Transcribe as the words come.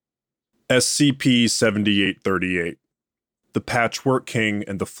SCP-7838, the Patchwork King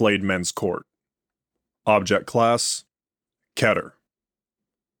and the Flayed-Men's Court. Object Class: Keter.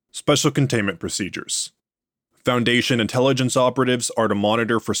 Special Containment Procedures. Foundation intelligence operatives are to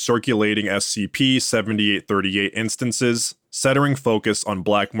monitor for circulating SCP-7838 instances, centering focus on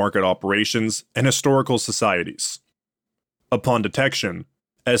black market operations and historical societies. Upon detection,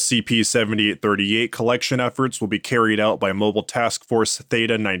 SCP-7838 collection efforts will be carried out by Mobile Task Force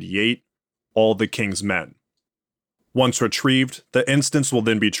Theta-98, all the King's Men. Once retrieved, the instance will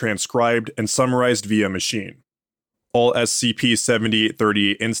then be transcribed and summarized via machine. All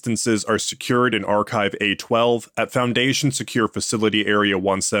SCP-7838 instances are secured in Archive A12 at Foundation Secure Facility Area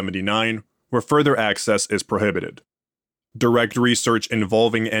 179, where further access is prohibited. Direct research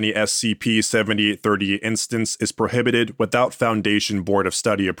involving any SCP-7838 instance is prohibited without Foundation Board of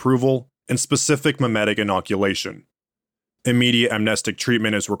Study approval and specific memetic inoculation. Immediate amnestic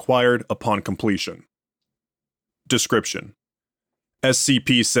treatment is required upon completion. Description: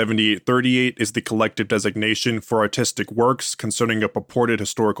 SCP-7838 is the collective designation for artistic works concerning a purported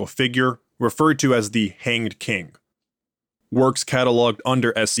historical figure referred to as the Hanged King. Works cataloged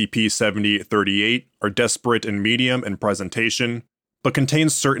under SCP-7838 are disparate in medium and presentation, but contain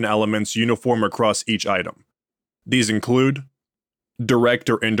certain elements uniform across each item. These include direct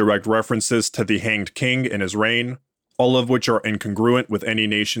or indirect references to the Hanged King and his reign, all of which are incongruent with any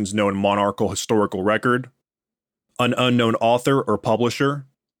nation's known monarchical historical record, an unknown author or publisher,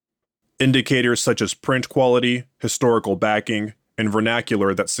 indicators such as print quality, historical backing, and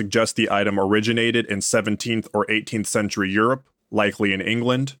vernacular that suggest the item originated in 17th or 18th century Europe, likely in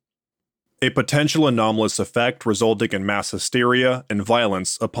England, a potential anomalous effect resulting in mass hysteria and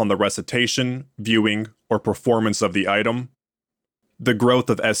violence upon the recitation, viewing, or performance of the item, the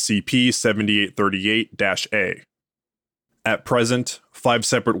growth of SCP-7838-A. At present, 5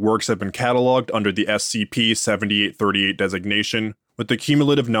 separate works have been cataloged under the SCP-7838 designation, with the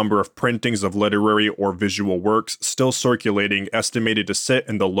cumulative number of printings of literary or visual works still circulating estimated to sit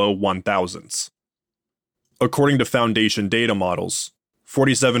in the low 1000s. According to Foundation data models,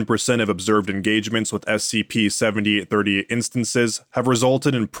 47% of observed engagements with SCP-7838 instances have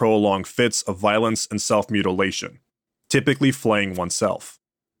resulted in prolonged fits of violence and self-mutilation, typically flaying oneself.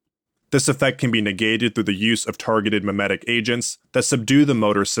 This effect can be negated through the use of targeted memetic agents that subdue the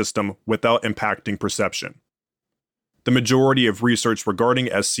motor system without impacting perception. The majority of research regarding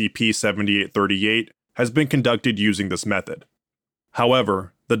SCP-7838 has been conducted using this method.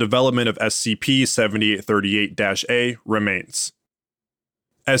 However, the development of SCP-7838-A remains.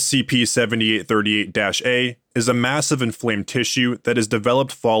 SCP-7838-A is a massive inflamed tissue that is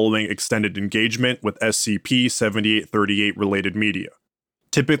developed following extended engagement with SCP-7838 related media,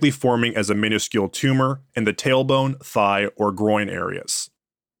 typically forming as a minuscule tumor in the tailbone, thigh, or groin areas.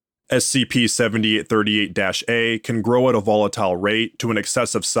 SCP-7838-A can grow at a volatile rate to an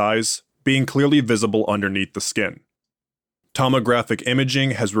excessive size, being clearly visible underneath the skin. Tomographic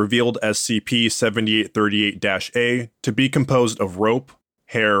imaging has revealed SCP-7838-A to be composed of rope,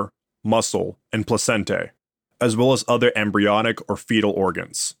 hair, muscle, and placentae, as well as other embryonic or fetal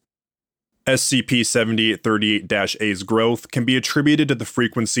organs. SCP-7838-A's growth can be attributed to the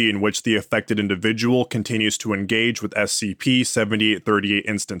frequency in which the affected individual continues to engage with SCP-7838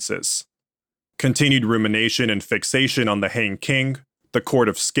 instances. Continued rumination and fixation on the Hanged King, the Court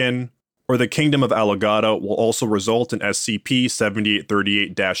of Skin, or the Kingdom of Aligata will also result in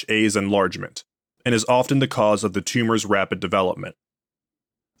SCP-7838-A's enlargement, and is often the cause of the tumor's rapid development.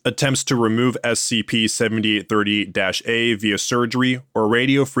 Attempts to remove SCP-7838-A via surgery or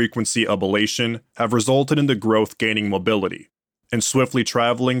radiofrequency ablation have resulted in the growth gaining mobility and swiftly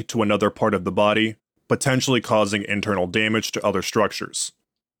traveling to another part of the body, potentially causing internal damage to other structures.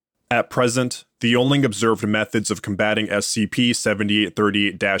 At present, the only observed methods of combating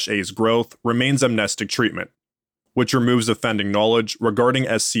SCP-7838-A's growth remains amnestic treatment, which removes offending knowledge regarding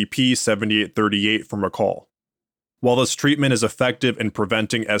SCP-7838 from recall. While this treatment is effective in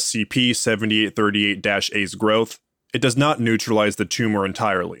preventing SCP-7838-A's growth, it does not neutralize the tumor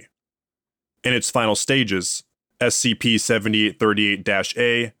entirely. In its final stages,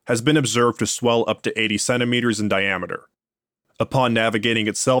 SCP-7838-A has been observed to swell up to 80 centimeters in diameter. Upon navigating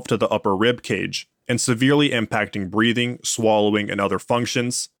itself to the upper rib cage and severely impacting breathing, swallowing, and other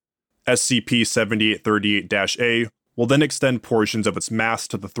functions, SCP-7838-A will then extend portions of its mass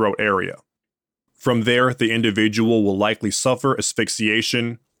to the throat area. From there, the individual will likely suffer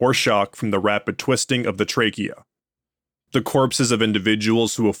asphyxiation or shock from the rapid twisting of the trachea. The corpses of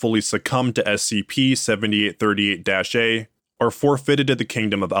individuals who have fully succumbed to SCP-7838-A are forfeited to the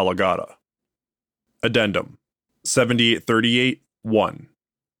Kingdom of Aligata. Addendum 7838-1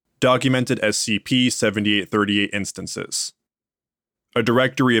 Documented SCP-7838 instances. A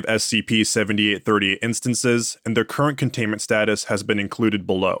directory of SCP-7838 instances and their current containment status has been included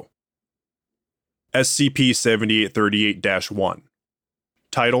below. SCP-7838-1.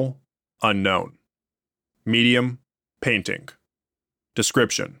 Title: Unknown. Medium: Painting.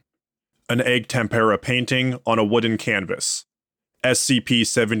 Description: An egg tempera painting on a wooden canvas.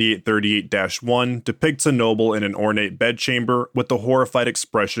 SCP-7838-1 depicts a noble in an ornate bedchamber with a horrified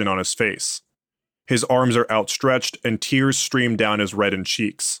expression on his face. His arms are outstretched and tears stream down his reddened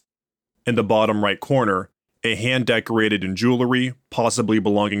cheeks. In the bottom right corner, a hand decorated in jewelry, possibly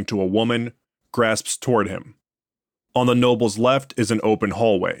belonging to a woman, grasps toward him. On the noble's left is an open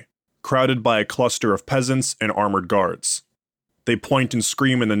hallway, crowded by a cluster of peasants and armored guards. They point and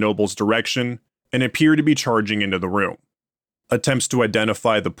scream in the noble's direction and appear to be charging into the room. Attempts to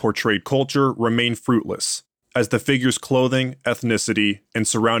identify the portrayed culture remain fruitless, as the figure's clothing, ethnicity, and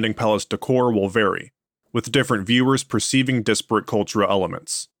surrounding palace decor will vary, with different viewers perceiving disparate cultural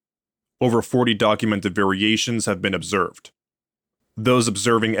elements. Over 40 documented variations have been observed. Those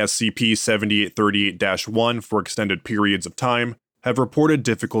observing SCP-7838-1 for extended periods of time have reported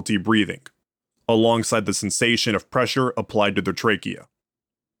difficulty breathing, alongside the sensation of pressure applied to their trachea.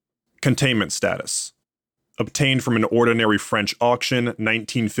 Containment status. Obtained from an ordinary French auction,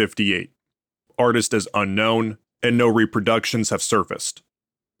 1958. Artist is unknown, and no reproductions have surfaced.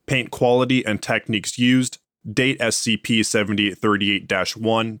 Paint quality and techniques used date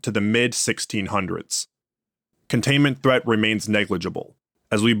SCP-7838-1 to the mid-1600s. Containment threat remains negligible,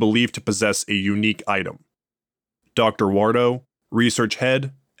 as we believe to possess a unique item. Dr. Wardo, Research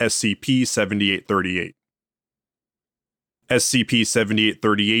Head, SCP-7838.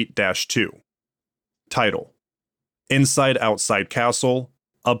 SCP-7838-2. Title: Inside-Outside Castle,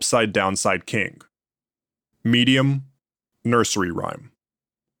 Upside-Downside King. Medium: Nursery Rhyme.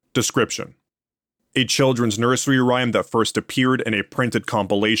 Description: A children's nursery rhyme that first appeared in a printed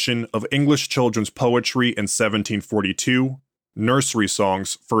compilation of English children's poetry in 1742, Nursery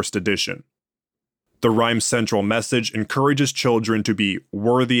Songs, 1st edition. The rhyme's central message encourages children to be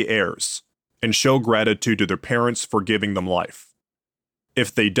worthy heirs and show gratitude to their parents for giving them life.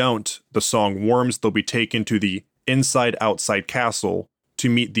 If they don't, the song warns they'll be taken to the inside-outside castle to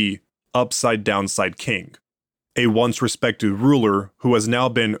meet the upside-downside king, a once respected ruler who has now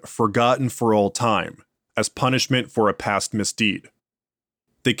been forgotten for all time as punishment for a past misdeed.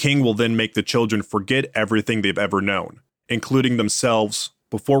 The king will then make the children forget everything they've ever known, including themselves,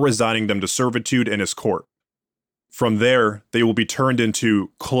 before resigning them to servitude in his court. From there, they will be turned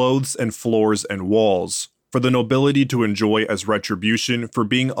into clothes and floors and walls for the nobility to enjoy as retribution for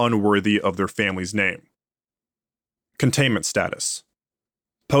being unworthy of their family's name. Containment status.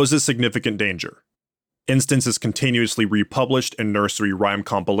 Poses significant danger. Instances continuously republished in nursery rhyme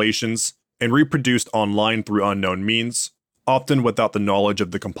compilations and reproduced online through unknown means, often without the knowledge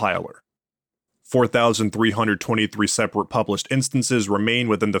of the compiler. 4,323 separate published instances remain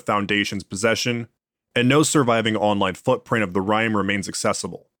within the Foundation's possession, and no surviving online footprint of the rhyme remains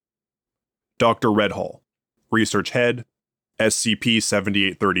accessible. Dr. Redhall, Research Head,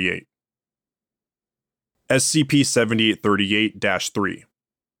 SCP-7838. SCP-7838-3.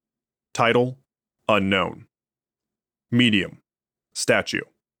 Title: Unknown. Medium: Statue.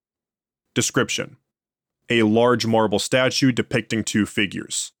 Description: A large marble statue depicting two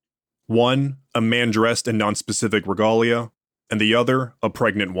figures. One, a man dressed in nonspecific regalia, and the other, a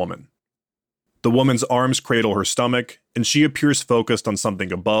pregnant woman. The woman's arms cradle her stomach, and she appears focused on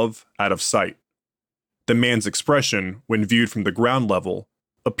something above, out of sight. The man's expression, when viewed from the ground level,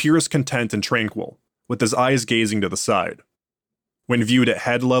 appears content and tranquil, with his eyes gazing to the side. When viewed at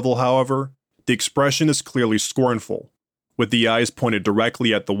head level, however, the expression is clearly scornful, with the eyes pointed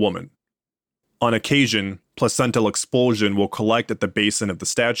directly at the woman. On occasion, placental expulsion will collect at the basin of the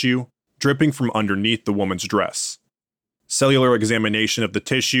statue, dripping from underneath the woman's dress. Cellular examination of the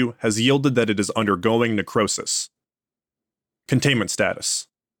tissue has yielded that it is undergoing necrosis. Containment status: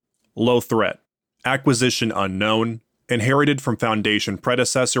 Low threat. Acquisition unknown. Inherited from Foundation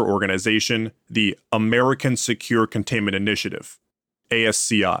predecessor organization, the American Secure Containment Initiative,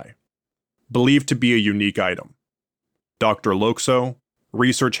 ASCI. Believed to be a unique item. Dr. Loxo,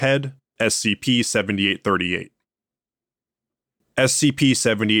 Research Head, SCP-7838.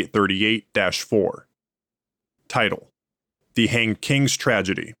 SCP-7838-4. Title: The Hanged King's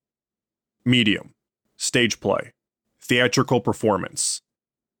Tragedy. Medium: Stage play. Theatrical performance.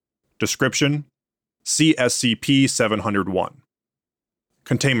 Description: See SCP-701.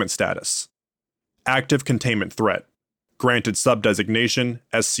 Containment status: Active containment threat. Granted subdesignation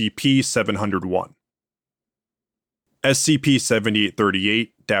SCP-701.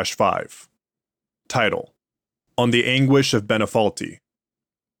 SCP-7838-5. Title: On the Anguish of Benefalti.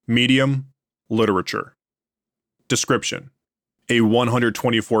 Medium: Literature. Description: A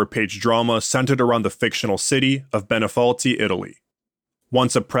 124-page drama centered around the fictional city of Benefalti, Italy.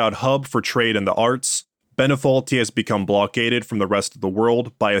 Once a proud hub for trade and the arts, Benefalti has become blockaded from the rest of the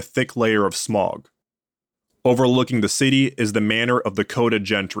world by a thick layer of smog. Overlooking the city is the manor of the Coda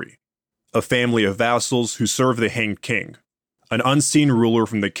Gentry, a family of vassals who serve the Hanged King, an unseen ruler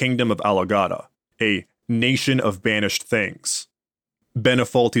from the kingdom of Alagata, a nation of banished things.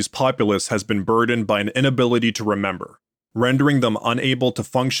 Benefalti's populace has been burdened by an inability to remember, rendering them unable to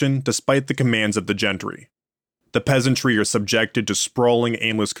function despite the commands of the gentry. The peasantry are subjected to sprawling,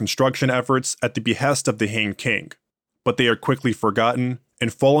 aimless construction efforts at the behest of the Hanged King, but they are quickly forgotten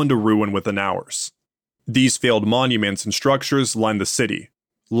and fall into ruin within hours. These failed monuments and structures line the city,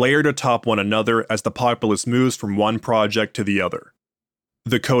 layered atop one another as the populace moves from one project to the other.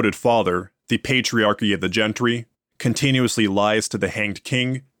 The Coded Father, the patriarchy of the gentry, continuously lies to the Hanged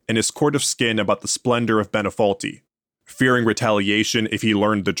King and his court of skin about the splendor of Benefalti, fearing retaliation if he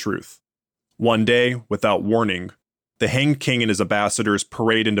learned the truth. One day, without warning, the Hanged King and his ambassadors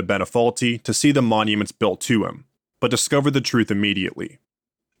parade into Benefalti to see the monuments built to him, but discover the truth immediately.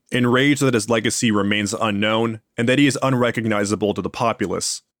 Enraged that his legacy remains unknown and that he is unrecognizable to the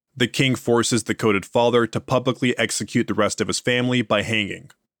populace, the king forces the Coded Father to publicly execute the rest of his family by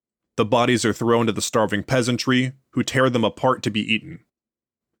hanging. The bodies are thrown to the starving peasantry, who tear them apart to be eaten.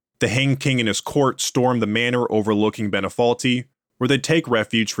 The Hanged King and his court storm the manor overlooking Benefalti, where they take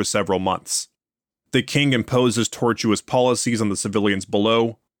refuge for several months. The king imposes tortuous policies on the civilians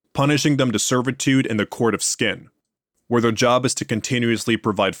below, punishing them to servitude in the Court of Skin, where their job is to continuously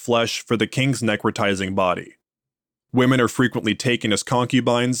provide flesh for the king's necrotizing body. Women are frequently taken as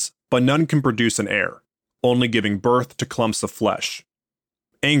concubines, but none can produce an heir, only giving birth to clumps of flesh.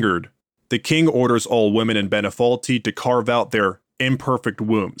 Angered, the king orders all women in Benefalti to carve out their imperfect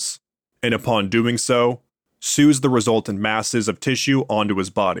wombs, and upon doing so, sews the resultant masses of tissue onto his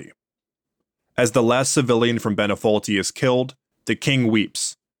body. As the last civilian from Benefalti is killed, the king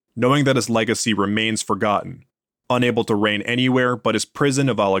weeps, knowing that his legacy remains forgotten, unable to reign anywhere but his prison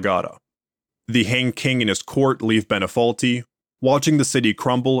of Alagata. The Hanged King and his court leave Benefalti, watching the city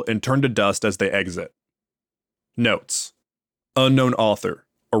crumble and turn to dust as they exit. Notes: Unknown author,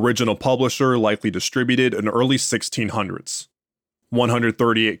 original publisher likely distributed in early 1600s.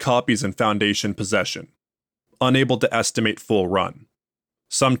 138 copies in Foundation possession. Unable to estimate full run.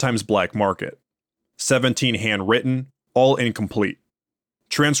 Sometimes black market. 17 handwritten, all incomplete.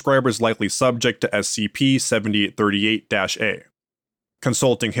 Transcribers likely subject to SCP-7838-A.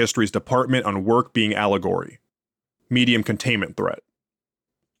 Consulting History's Department on work being allegory. Medium containment threat.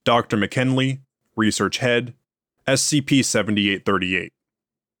 Dr. McKinley, Research Head, SCP-7838.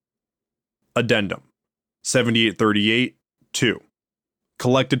 Addendum 7838-2.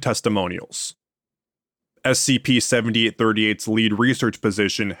 Collected Testimonials. SCP-7838's lead research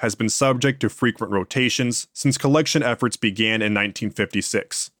position has been subject to frequent rotations since collection efforts began in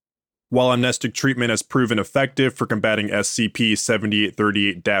 1956. While amnestic treatment has proven effective for combating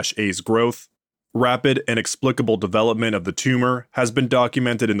SCP-7838-A's growth, rapid, inexplicable development of the tumor has been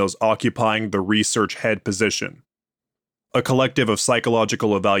documented in those occupying the research head position. A collective of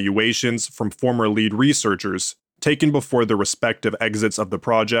psychological evaluations from former lead researchers, taken before the respective exits of the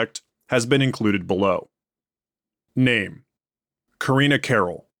project, has been included below. Name: Karina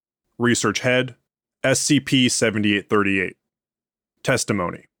Carroll, Research Head, SCP-7838.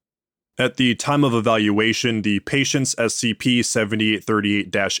 Testimony: At the time of evaluation, the patient's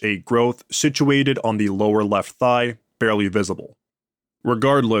SCP-7838-A growth situated on the lower left thigh, barely visible.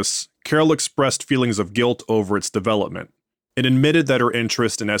 Regardless, Carroll expressed feelings of guilt over its development, and admitted that her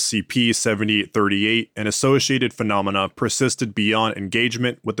interest in SCP-7838 and associated phenomena persisted beyond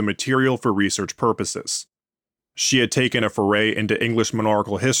engagement with the material for research purposes. She had taken a foray into English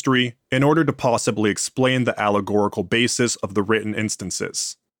monarchical history in order to possibly explain the allegorical basis of the written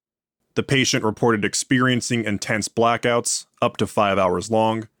instances. The patient reported experiencing intense blackouts, up to 5 hours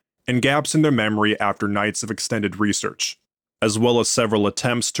long, and gaps in their memory after nights of extended research, as well as several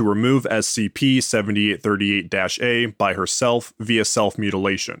attempts to remove SCP-7838-A by herself via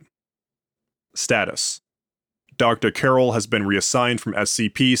self-mutilation. Status: Dr. Carroll has been reassigned from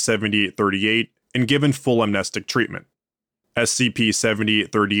SCP-7838 and given full amnestic treatment.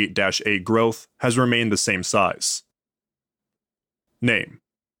 SCP-7838-A growth has remained the same size. Name: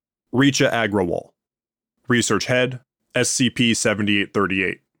 Richa Agrawal, Research Head,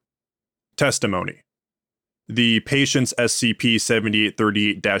 SCP-7838. Testimony: The patient's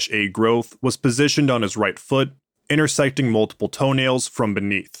SCP-7838-A growth was positioned on his right foot intersecting multiple toenails from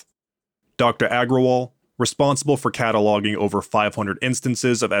beneath. Dr. Agrawal, responsible for cataloging over 500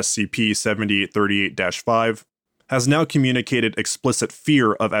 instances of SCP-7838-5, has now communicated explicit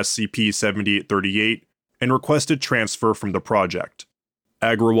fear of SCP-7838 and requested transfer from the project.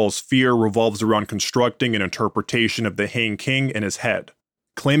 Agrawal's fear revolves around constructing an interpretation of the Hang King in his head,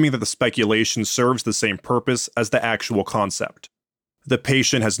 claiming that the speculation serves the same purpose as the actual concept. The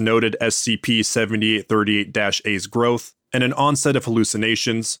patient has noted SCP-7838-A's growth and an onset of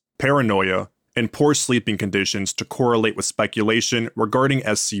hallucinations, paranoia, and poor sleeping conditions to correlate with speculation regarding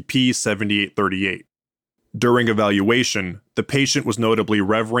SCP-7838. During evaluation, the patient was notably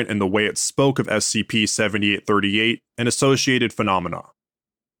reverent in the way it spoke of SCP-7838 and associated phenomena.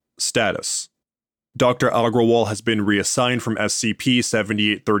 Status: Dr. Agrawal has been reassigned from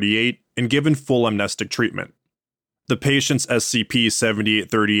SCP-7838 and given full amnestic treatment. The patient's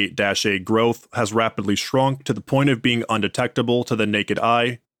SCP-7838-A growth has rapidly shrunk to the point of being undetectable to the naked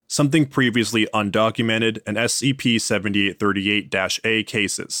eye, something previously undocumented in SCP-7838-A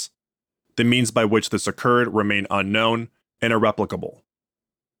cases. The means by which this occurred remain unknown and irreplicable.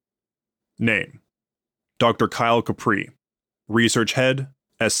 Name: Dr. Kyle Capri, Research Head,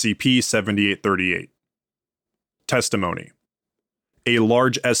 SCP-7838. Testimony: A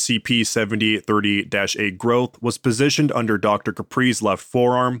large SCP-7838-A growth was positioned under Dr. Capri's left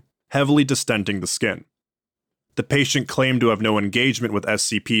forearm, heavily distenting the skin. The patient claimed to have no engagement with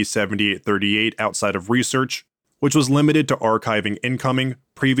SCP-7838 outside of research, which was limited to archiving incoming,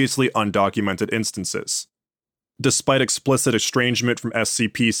 previously undocumented instances. Despite explicit estrangement from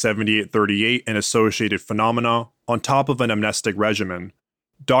SCP-7838 and associated phenomena, on top of an amnestic regimen,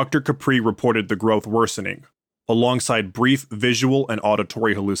 Dr. Capri reported the growth worsening, alongside brief visual and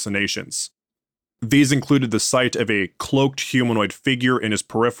auditory hallucinations. These included the sight of a cloaked humanoid figure in his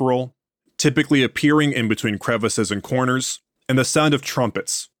peripheral, typically appearing in between crevices and corners, and the sound of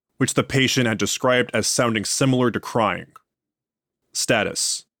trumpets, which the patient had described as sounding similar to crying.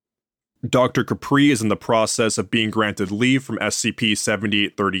 Status: Dr. Capri is in the process of being granted leave from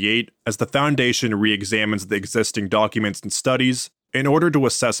SCP-7838 as the Foundation re-examines the existing documents and studies in order to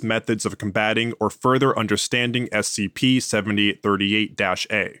assess methods of combating or further understanding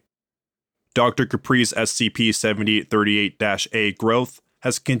SCP-7838-A. Dr. Capri's SCP-7838-A growth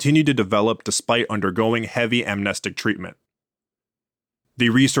has continued to develop despite undergoing heavy amnestic treatment. The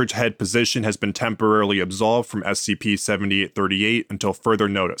research head position has been temporarily absolved from SCP-7838 until further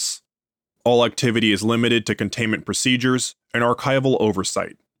notice. All activity is limited to containment procedures and archival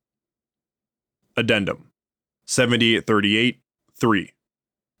oversight. Addendum: 7838-3.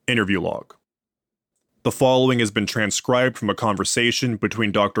 Interview Log. The following has been transcribed from a conversation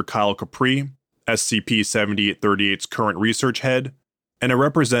between Dr. Kyle Capri, SCP-7838's current research head, and a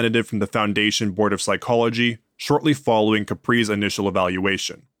representative from the Foundation Board of Psychology shortly following Capri's initial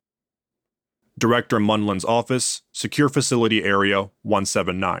evaluation. Director Munlin's Office, Secure Facility Area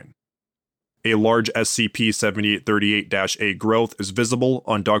 179. A large SCP-7838-A growth is visible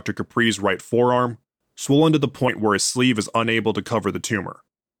on Dr. Capri's right forearm, swollen to the point where his sleeve is unable to cover the tumor.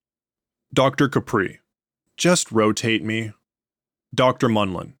 Dr. Capri: Just rotate me. Dr.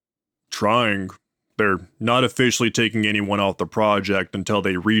 Munlin: Trying. They're not officially taking anyone off the project until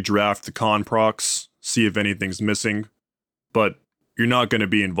they redraft the conprocs, see if anything's missing. But you're not going to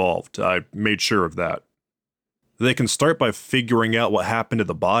be involved. I made sure of that. They can start by figuring out what happened to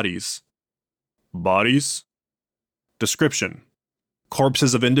the bodies. Bodies? Description: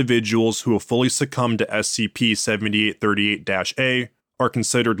 Corpses of individuals who have fully succumbed to SCP-7838-A are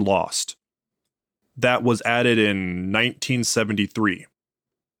considered lost. That was added in 1973.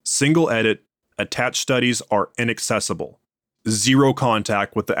 Single edit: Attached studies are inaccessible. Zero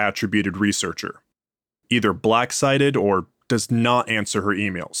contact with the attributed researcher. Either black-sided or does not answer her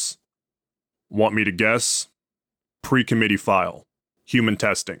emails. Want me to guess? Pre-committee file. Human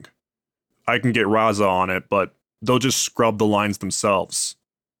testing. I can get Raza on it, but they'll just scrub the lines themselves.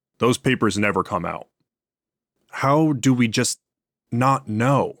 Those papers never come out. How do we just not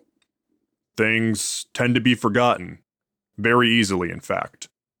know? Things tend to be forgotten. Very easily, in fact.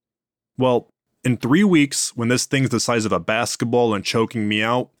 Well, in 3 weeks, when this thing's the size of a basketball and choking me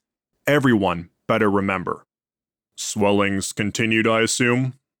out, everyone better remember. Swellings continued, I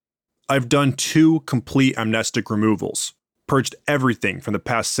assume? I've done 2 complete amnestic removals, purged everything from the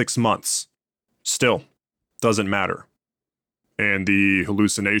past 6 months. Still, doesn't matter. And the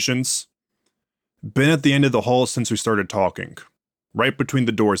hallucinations? Been at the end of the hall since we started talking. Right between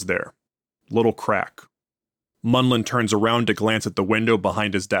the doors there. Little crack. Munlin turns around to glance at the window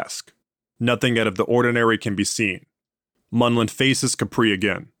behind his desk. Nothing out of the ordinary can be seen. Munlin faces Capri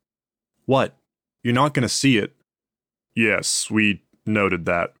again. What? You're not going to see it. Yes, we noted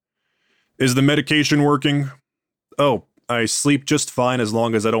that. Is the medication working? Oh, I sleep just fine as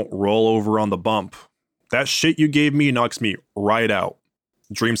long as I don't roll over on the bump. That shit you gave me knocks me right out.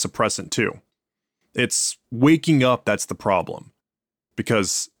 Dream suppressant, too. It's waking up that's the problem.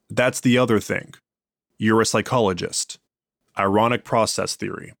 Because that's the other thing. You're a psychologist. Ironic process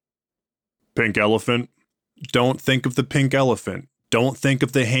theory. Pink elephant? Don't think of the pink elephant. Don't think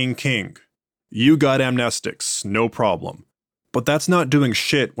of the hang king. You got amnestics, no problem. But that's not doing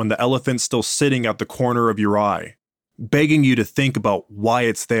shit when the elephant's still sitting at the corner of your eye, begging you to think about why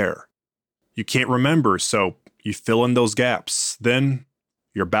it's there. You can't remember, so you fill in those gaps. Then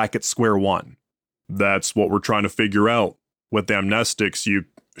you're back at square one. That's what we're trying to figure out. With amnestics, you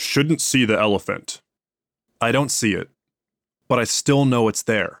shouldn't see the elephant. I don't see it, but I still know it's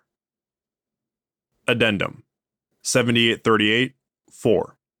there. Addendum 7838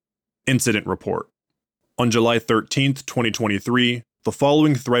 4. Incident Report. On July 13th, 2023, the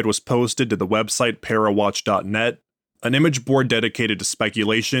following thread was posted to the website parawatch.net, an image board dedicated to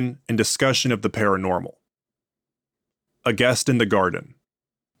speculation and discussion of the paranormal. A guest in the garden.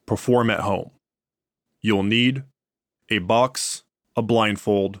 Perform at home. You'll need a box, a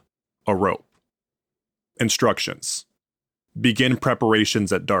blindfold, a rope. Instructions. Begin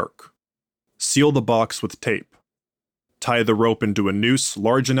preparations at dark. Seal the box with tape. Tie the rope into a noose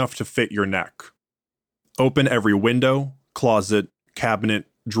large enough to fit your neck. Open every window, closet, cabinet,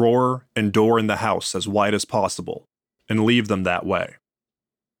 drawer, and door in the house as wide as possible, and leave them that way.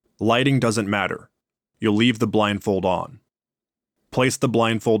 Lighting doesn't matter. You'll leave the blindfold on. Place the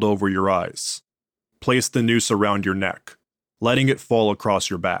blindfold over your eyes. Place the noose around your neck, letting it fall across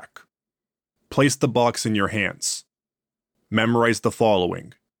your back. Place the box in your hands. Memorize the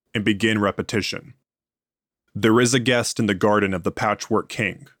following, and begin repetition. There is a guest in the garden of the Patchwork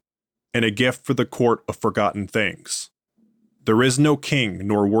King, and a gift for the court of forgotten things. There is no king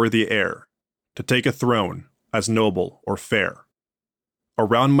nor worthy heir, to take a throne as noble or fair.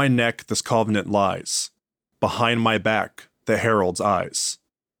 Around my neck this covenant lies, behind my back the herald's eyes.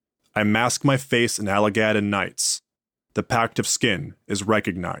 I mask my face in Allagadden nights, the pact of skin is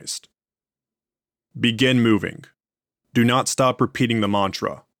recognized. Begin moving. Do not stop repeating the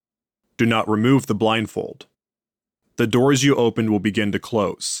mantra. Do not remove the blindfold. The doors you opened will begin to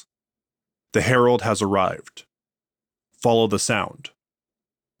close. The herald has arrived. Follow the sound.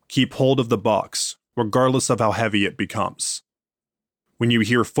 Keep hold of the box, regardless of how heavy it becomes. When you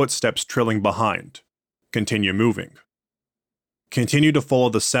hear footsteps trailing behind, continue moving. Continue to follow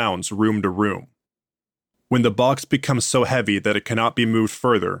the sounds room to room. When the box becomes so heavy that it cannot be moved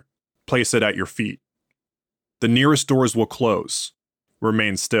further, place it at your feet. The nearest doors will close.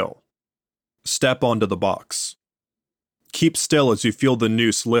 Remain still. Step onto the box. Keep still as you feel the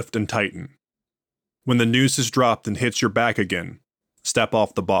noose lift and tighten. When the noose is dropped and hits your back again, step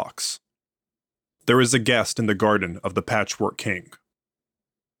off the box. There is a guest in the garden of the Patchwork King.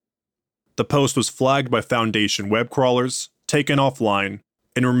 The post was flagged by Foundation web crawlers, taken offline,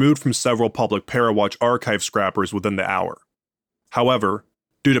 and removed from several public Parawatch archive scrappers within the hour. However,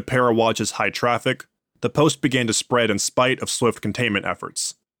 due to Parawatch's high traffic, the post began to spread in spite of swift containment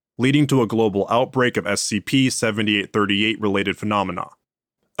efforts, leading to a global outbreak of SCP-7838 related phenomena,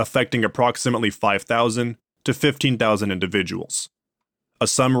 affecting approximately 5,000 to 15,000 individuals. A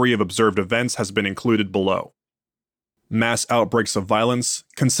summary of observed events has been included below. Mass outbreaks of violence,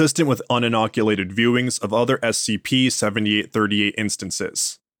 consistent with uninoculated viewings of other SCP-7838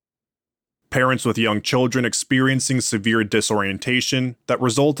 instances. Parents with young children experiencing severe disorientation that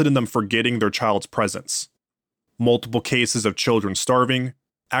resulted in them forgetting their child's presence. Multiple cases of children starving,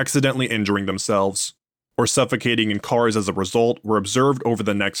 accidentally injuring themselves, or suffocating in cars as a result were observed over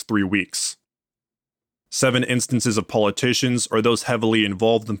the next 3 weeks. 7 instances of politicians or those heavily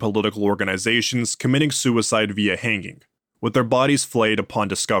involved in political organizations committing suicide via hanging, with their bodies flayed upon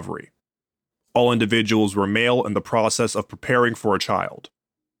discovery. All individuals were male in the process of preparing for a child.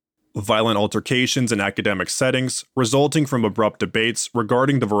 Violent altercations in academic settings resulting from abrupt debates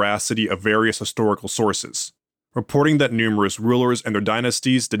regarding the veracity of various historical sources, reporting that numerous rulers and their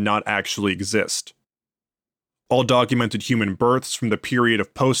dynasties did not actually exist. All documented human births from the period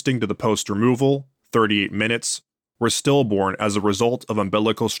of posting to the post removal, 38 minutes, were stillborn as a result of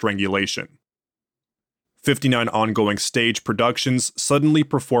umbilical strangulation. 59 ongoing stage productions suddenly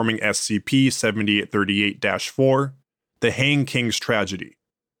performing SCP-7838-4, The Hang King's Tragedy,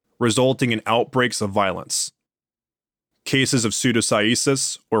 resulting in outbreaks of violence. Cases of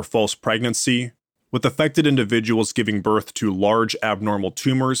pseudocyesis, or false pregnancy, with affected individuals giving birth to large abnormal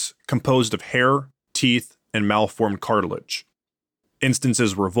tumors composed of hair, teeth, and malformed cartilage.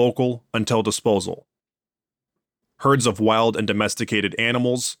 Instances were vocal until disposal. Herds of wild and domesticated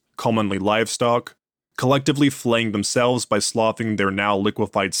animals, commonly livestock, collectively flaying themselves by sloughing their now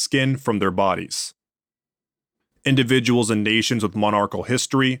liquefied skin from their bodies. Individuals and nations with monarchical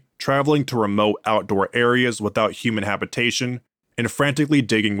history traveling to remote outdoor areas without human habitation and frantically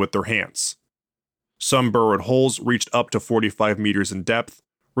digging with their hands. Some burrowed holes reached up to 45 meters in depth,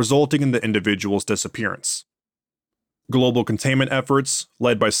 resulting in the individual's disappearance. Global containment efforts,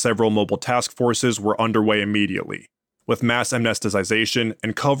 led by several mobile task forces, were underway immediately, with mass amnesticization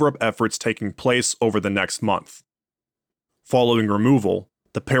and cover-up efforts taking place over the next month. Following removal,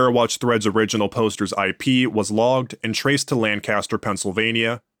 the Parawatch Thread's original poster's IP was logged and traced to Lancaster,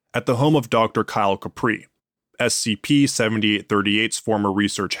 Pennsylvania, at the home of Dr. Kyle Capri, SCP-7838's former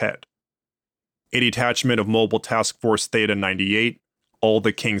research head. A detachment of Mobile Task Force Theta-98, all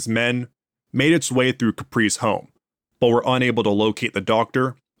the King's men, made its way through Capri's home, but were unable to locate the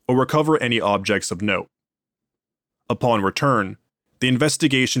doctor or recover any objects of note. Upon return, the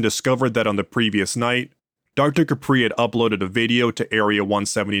investigation discovered that on the previous night, Dr. Capri had uploaded a video to Area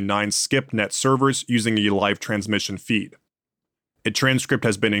 179's SkipNet servers using a live transmission feed. A transcript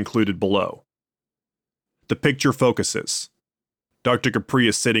has been included below. The picture focuses. Dr. Capri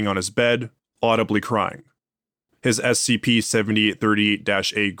is sitting on his bed, audibly crying. His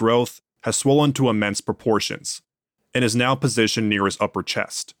SCP-7838-A growth has swollen to immense proportions, and is now positioned near his upper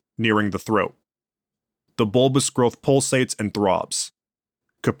chest, nearing the throat. The bulbous growth pulsates and throbs.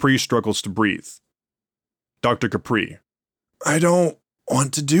 Capri struggles to breathe. Dr. Capri: I don't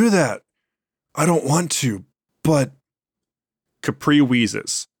want to do that. I don't want to, but... Capri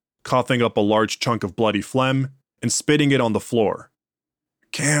wheezes, coughing up a large chunk of bloody phlegm and spitting it on the floor.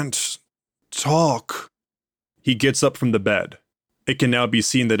 Can't talk. He gets up from the bed. It can now be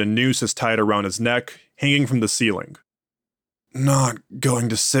seen that a noose is tied around his neck, hanging from the ceiling. Not going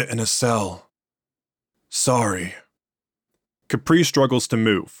to sit in a cell. Sorry. Capri struggles to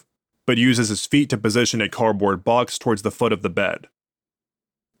move, but uses his feet to position a cardboard box towards the foot of the bed.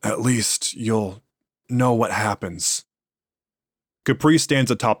 At least you'll know what happens. Capri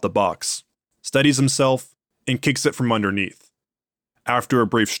stands atop the box, steadies himself, and kicks it from underneath. After a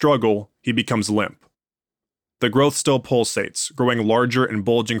brief struggle, he becomes limp. The growth still pulsates, growing larger and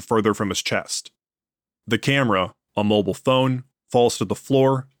bulging further from his chest. The camera, a mobile phone, falls to the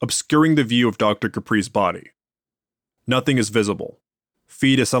floor, obscuring the view of Dr. Capri's body. Nothing is visible.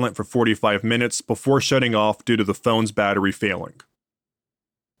 Feed is silent for 45 minutes before shutting off due to the phone's battery failing.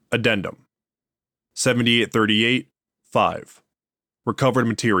 Addendum 7838-5. Recovered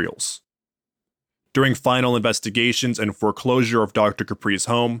materials. During final investigations and foreclosure of Dr. Capri's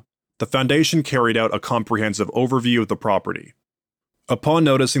home, the Foundation carried out a comprehensive overview of the property. Upon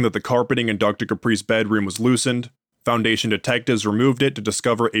noticing that the carpeting in Dr. Capri's bedroom was loosened, Foundation detectives removed it to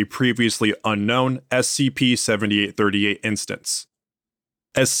discover a previously unknown SCP-7838 instance.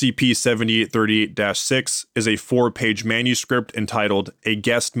 SCP-7838-6 is a 4-page manuscript entitled A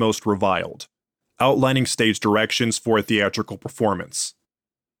Guest Most Reviled, outlining stage directions for a theatrical performance.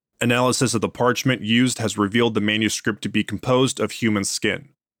 Analysis of the parchment used has revealed the manuscript to be composed of human skin.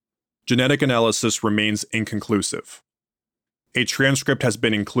 Genetic analysis remains inconclusive. A transcript has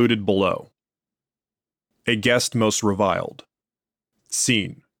been included below. A Guest Most Reviled.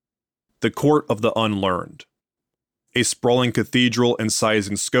 Scene: The Court of the Unlearned. A sprawling cathedral in size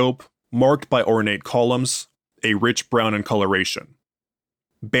and scope, marked by ornate columns, a rich brown in coloration.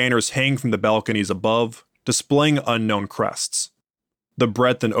 Banners hang from the balconies above, displaying unknown crests. The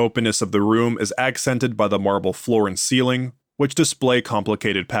breadth and openness of the room is accented by the marble floor and ceiling, which display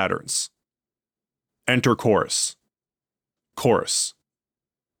complicated patterns. Enter Chorus. Chorus.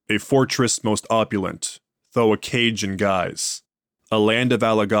 A fortress most opulent, though a cage in guise. A land of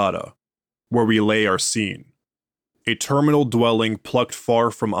Alagata, where we lay our scene. A terminal dwelling plucked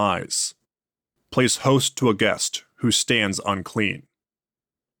far from eyes. Place host to a guest who stands unclean.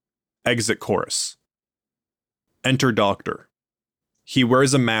 Exit Chorus. Enter Doctor. He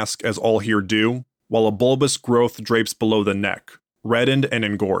wears a mask as all here do, while a bulbous growth drapes below the neck, reddened and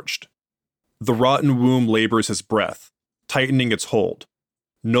engorged. The rotten womb labors his breath, tightening its hold.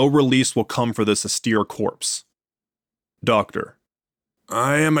 No release will come for this austere corpse. Doctor.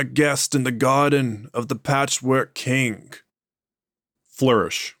 I am a guest in the garden of the Patchwork King.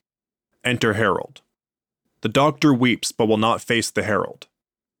 Flourish. Enter Herald. The doctor weeps but will not face the herald.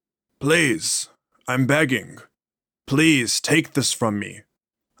 Please, I'm begging. Please take this from me.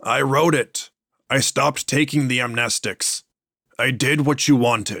 I wrote it. I stopped taking the amnestics. I did what you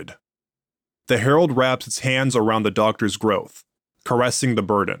wanted. The herald wraps its hands around the doctor's growth, caressing the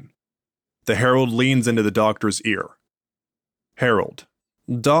burden. The herald leans into the doctor's ear. Herald.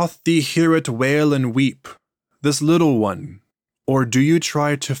 Doth thee hear it wail and weep? This little one, or do you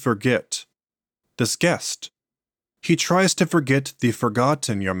try to forget? This guest. He tries to forget the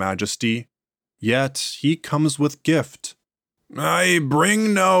forgotten, your majesty, yet he comes with gift. I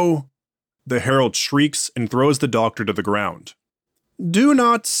bring no... The herald shrieks and throws the doctor to the ground. Do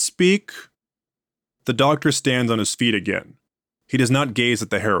not speak. The doctor stands on his feet again. He does not gaze at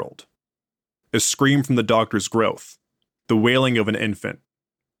the herald. A scream from the doctor's growth, the wailing of an infant.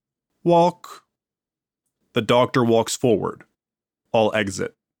 Walk. The doctor walks forward. All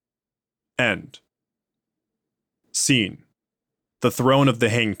exit. End. Scene. The throne of the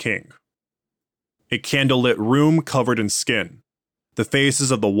Hanged King. A candlelit room covered in skin. The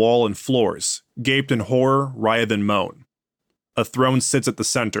faces of the wall and floors, gaped in horror, writhe and moan. A throne sits at the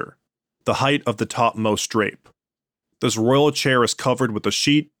center, the height of the topmost drape. This royal chair is covered with a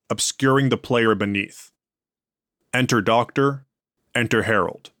sheet obscuring the player beneath. Enter Doctor, enter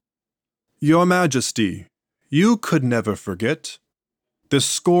Herald. Your Majesty, you could never forget. This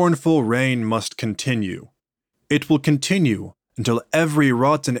scornful reign must continue. It will continue until every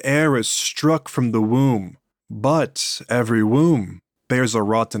rotten heir is struck from the womb. But every womb bears a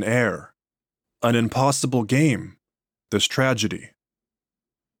rotten heir. An impossible game, this tragedy.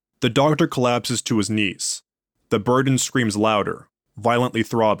 The doctor collapses to his knees. The burden screams louder, violently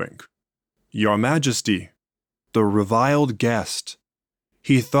throbbing. Your Majesty, the reviled guest.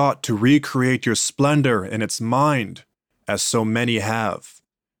 He thought to recreate your splendor in its mind, as so many have.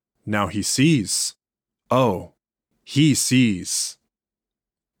 Now he sees. Oh, he sees.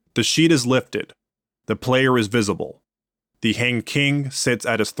 The sheet is lifted. The player is visible. The Hanged King sits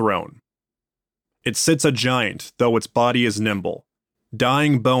at his throne. It sits a giant, though its body is nimble,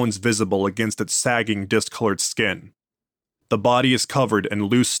 dying bones visible against its sagging, discolored skin. The body is covered in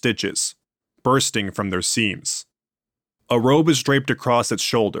loose stitches, bursting from their seams. A robe is draped across its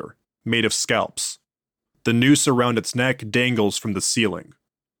shoulder, made of scalps. The noose around its neck dangles from the ceiling.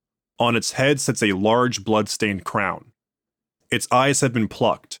 On its head sits a large blood-stained crown. Its eyes have been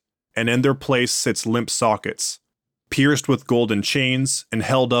plucked, and in their place sits limp sockets, pierced with golden chains and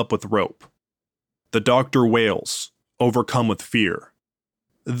held up with rope. The doctor wails, overcome with fear.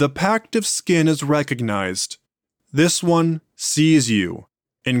 The pact of skin is recognized. This one sees you,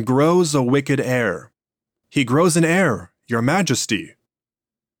 and grows a wicked heir. He grows an heir, your majesty.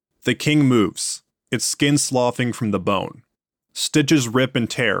 The king moves, its skin sloughing from the bone. Stitches rip and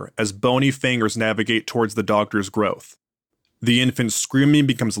tear as bony fingers navigate towards the doctor's growth. The infant's screaming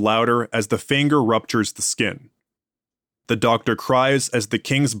becomes louder as the finger ruptures the skin. The doctor cries as the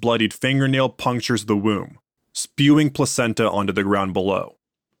king's bloodied fingernail punctures the womb, spewing placenta onto the ground below.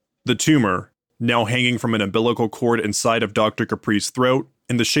 The tumor, now hanging from an umbilical cord inside of Dr. Capri's throat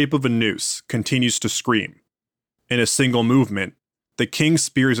in the shape of a noose, continues to scream. In a single movement, the king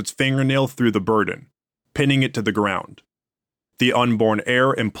spears its fingernail through the burden, pinning it to the ground. The unborn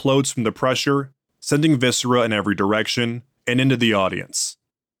heir implodes from the pressure, sending viscera in every direction and into the audience.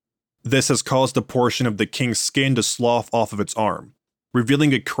 This has caused a portion of the king's skin to slough off of its arm,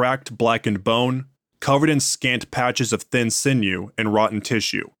 revealing a cracked, blackened bone, covered in scant patches of thin sinew and rotten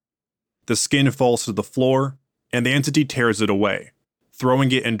tissue. The skin falls to the floor, and the entity tears it away,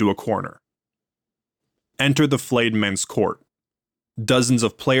 throwing it into a corner. Enter the Flayed-Men's court. Dozens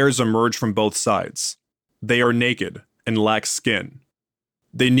of players emerge from both sides. They are naked and lack skin.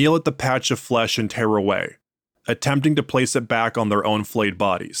 They kneel at the patch of flesh and tear away, attempting to place it back on their own flayed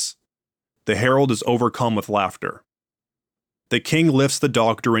bodies. The herald is overcome with laughter. The king lifts the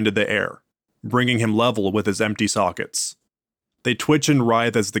doctor into the air, bringing him level with his empty sockets. They twitch and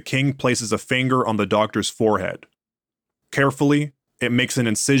writhe as the king places a finger on the doctor's forehead. Carefully, it makes an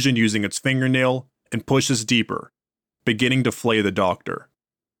incision using its fingernail and pushes deeper, beginning to flay the doctor.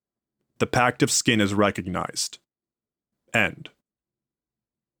 The pact of skin is recognized. End.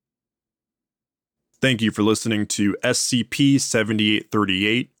 Thank you for listening to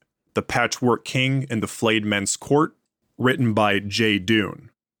SCP-7838, The Patchwork King in the Flayed-Men's Court, written by J. Dune.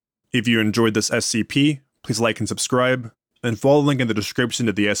 If you enjoyed this SCP, please like and subscribe, and follow the link in the description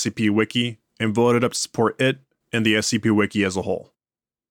to the SCP Wiki, and vote it up to support it and the SCP Wiki as a whole.